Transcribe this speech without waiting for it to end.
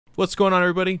What's going on,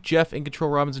 everybody? Jeff and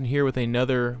Control Robinson here with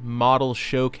another model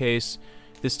showcase.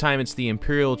 This time it's the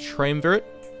Imperial Triumvirate,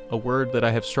 a word that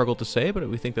I have struggled to say, but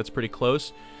we think that's pretty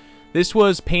close. This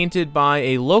was painted by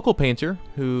a local painter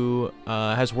who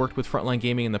has worked with Frontline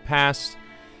Gaming in the past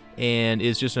and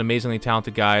is just an amazingly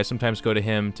talented guy. I sometimes go to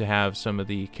him to have some of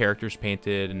the characters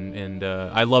painted, and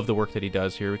I love the work that he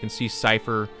does here. We can see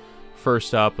Cypher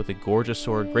first up with a gorgeous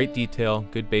sword, great detail,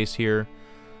 good base here.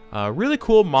 Really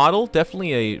cool model,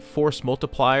 definitely a force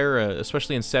multiplier,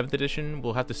 especially in 7th edition.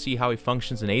 We'll have to see how he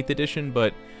functions in 8th edition,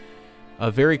 but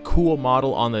a very cool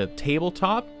model on the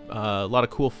tabletop. A lot of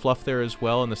cool fluff there as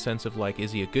well, in the sense of, like,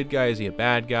 is he a good guy, is he a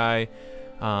bad guy?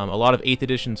 A lot of 8th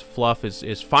edition's fluff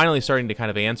is finally starting to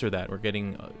kind of answer that. We're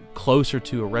getting closer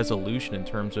to a resolution in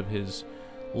terms of his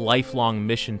lifelong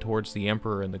mission towards the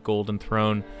Emperor and the Golden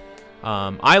Throne.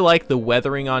 I like the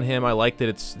weathering on him. I like that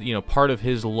it's, you know, part of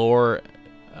his lore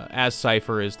as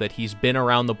Cypher is that he's been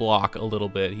around the block a little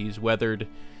bit. He's weathered.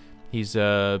 He's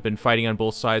been fighting on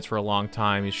both sides for a long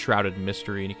time. He's shrouded in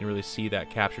mystery, and you can really see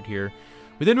that captured here.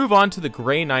 We then move on to the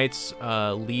Grey Knight's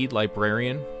lead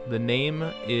librarian. The name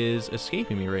is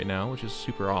escaping me right now, which is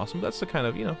super awesome. That's the kind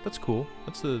of, you know, that's cool.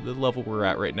 That's the level we're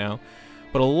at right now.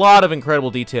 But a lot of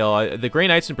incredible detail. The Grey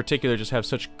Knights in particular just have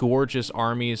such gorgeous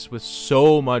armies with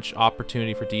so much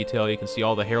opportunity for detail. You can see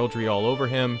all the heraldry all over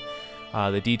him,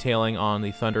 the detailing on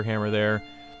the Thunderhammer there.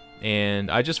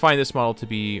 And I just find this model to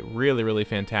be really, really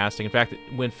fantastic. In fact,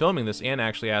 when filming this, Anne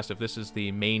actually asked if this is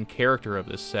the main character of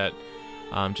this set.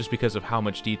 Just because of how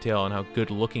much detail and how good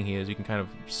looking he is, you can kind of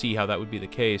see how that would be the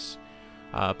case.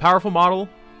 Powerful model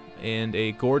and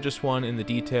a gorgeous one in the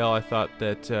detail. I thought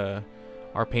that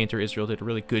our painter Israel did a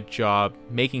really good job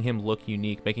making him look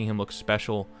unique, making him look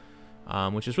special,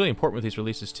 which is really important with these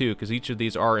releases too, because each of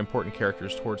these are important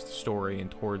characters towards the story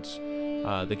and towards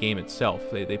the game itself.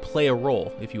 They play a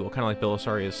role, if you will, kind of like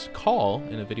Belisarius' Call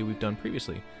in a video we've done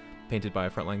previously, painted by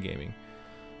Frontline Gaming.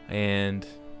 And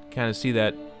kind of see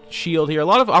that shield here. A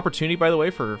lot of opportunity, by the way,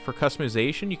 for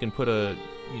customization. You can put a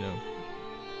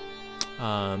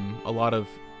lot of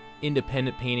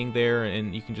independent painting there,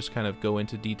 and you can just kind of go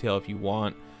into detail if you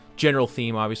want. General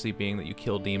theme, obviously, being that you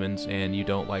kill demons and you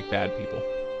don't like bad people.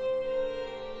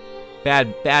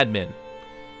 Bad men.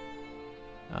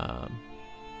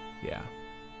 Yeah.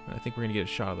 I think we're gonna get a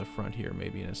shot of the front here,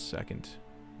 maybe in a second.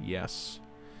 Yes.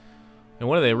 And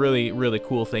one of the really, really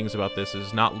cool things about this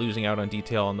is not losing out on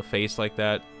detail on the face like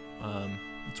that.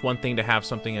 It's one thing to have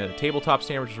something at a tabletop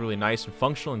stand, which is really nice and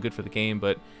functional and good for the game,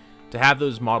 but to have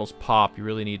those models pop, you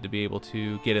really need to be able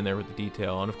to get in there with the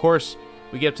detail. And of course,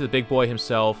 we get up to the big boy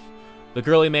himself, the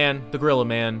girly man, the gorilla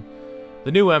man,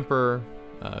 the new Emperor,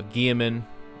 Guilliman.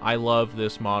 I love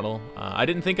this model. I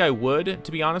didn't think I would,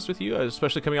 to be honest with you,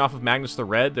 especially coming off of Magnus the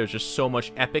Red. There's just so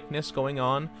much epicness going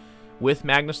on with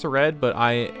Magnus the Red, but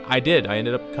I did. I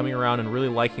ended up coming around and really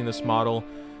liking this model.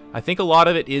 I think a lot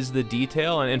of it is the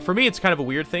detail, and for me it's kind of a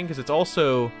weird thing because it's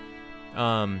also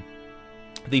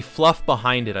the fluff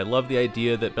behind it. I love the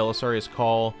idea that Belisarius'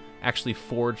 Call actually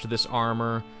forged this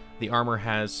armor. The armor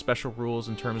has special rules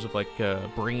in terms of, like,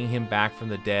 bringing him back from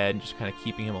the dead and just kind of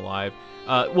keeping him alive.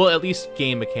 Well, at least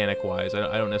game mechanic-wise.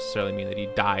 I don't necessarily mean that he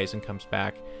dies and comes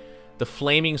back. The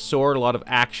flaming sword, a lot of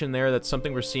action there. That's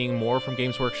something we're seeing more from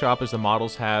Games Workshop, as the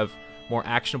models have more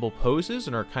actionable poses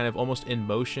and are kind of almost in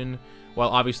motion, while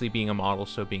obviously being a model,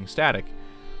 so being static.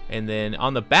 And then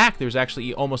on the back, there's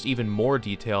actually almost even more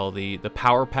detail. The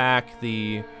power pack,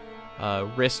 the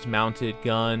wrist-mounted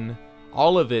gun,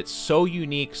 all of it so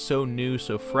unique, so new,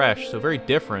 so fresh, so very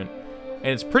different. And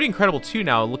it's pretty incredible too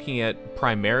now, looking at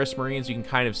Primaris Marines. You can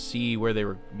kind of see where they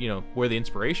were, you know, where the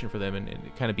inspiration for them and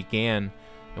it kind of began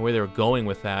and where they were going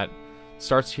with that. It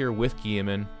starts here with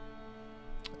Guilliman.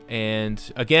 And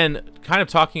again, kind of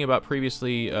talking about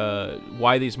previously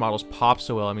why these models pop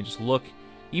so well. I mean, just look,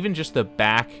 even just the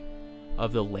back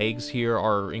of the legs here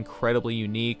are incredibly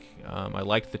unique. I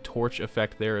like the torch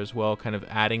effect there as well, kind of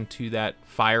adding to that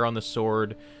fire on the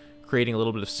sword, creating a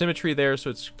little bit of symmetry there, so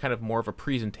it's kind of more of a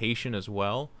presentation as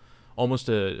well. Almost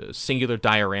a singular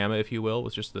diorama, if you will,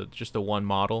 with just the one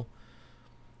model.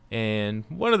 And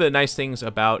one of the nice things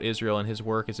about Israel and his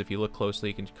work is, if you look closely,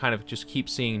 you can kind of just keep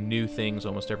seeing new things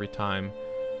almost every time.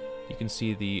 You can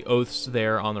see the oaths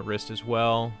there on the wrist as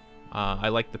well. I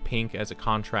like the pink as a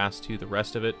contrast to the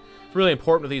rest of it. It's really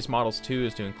important with these models too,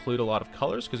 is to include a lot of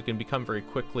colors, because it can become very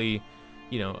quickly,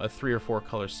 you know, a 3 or 4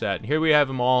 color set. And here we have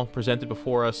them all presented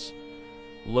before us,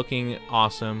 looking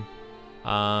awesome.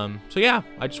 So yeah,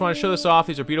 I just want to show this off.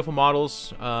 These are beautiful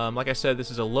models. Like I said, this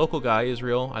is a local guy,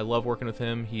 Israel. I love working with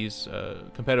him. He's a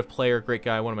competitive player, great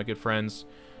guy, one of my good friends.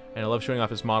 and I love showing off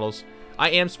his models. I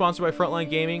am sponsored by Frontline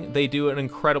Gaming. They do an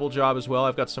incredible job as well.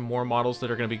 I've got some more models that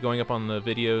are going to be going up on the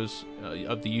videos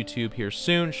of the YouTube here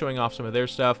soon, showing off some of their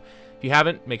stuff. If you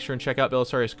haven't, make sure and check out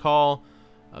Belisarius Call,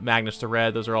 Magnus the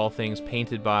Red. Those are all things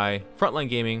painted by Frontline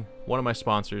Gaming, one of my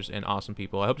sponsors and awesome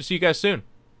people. I hope to see you guys soon.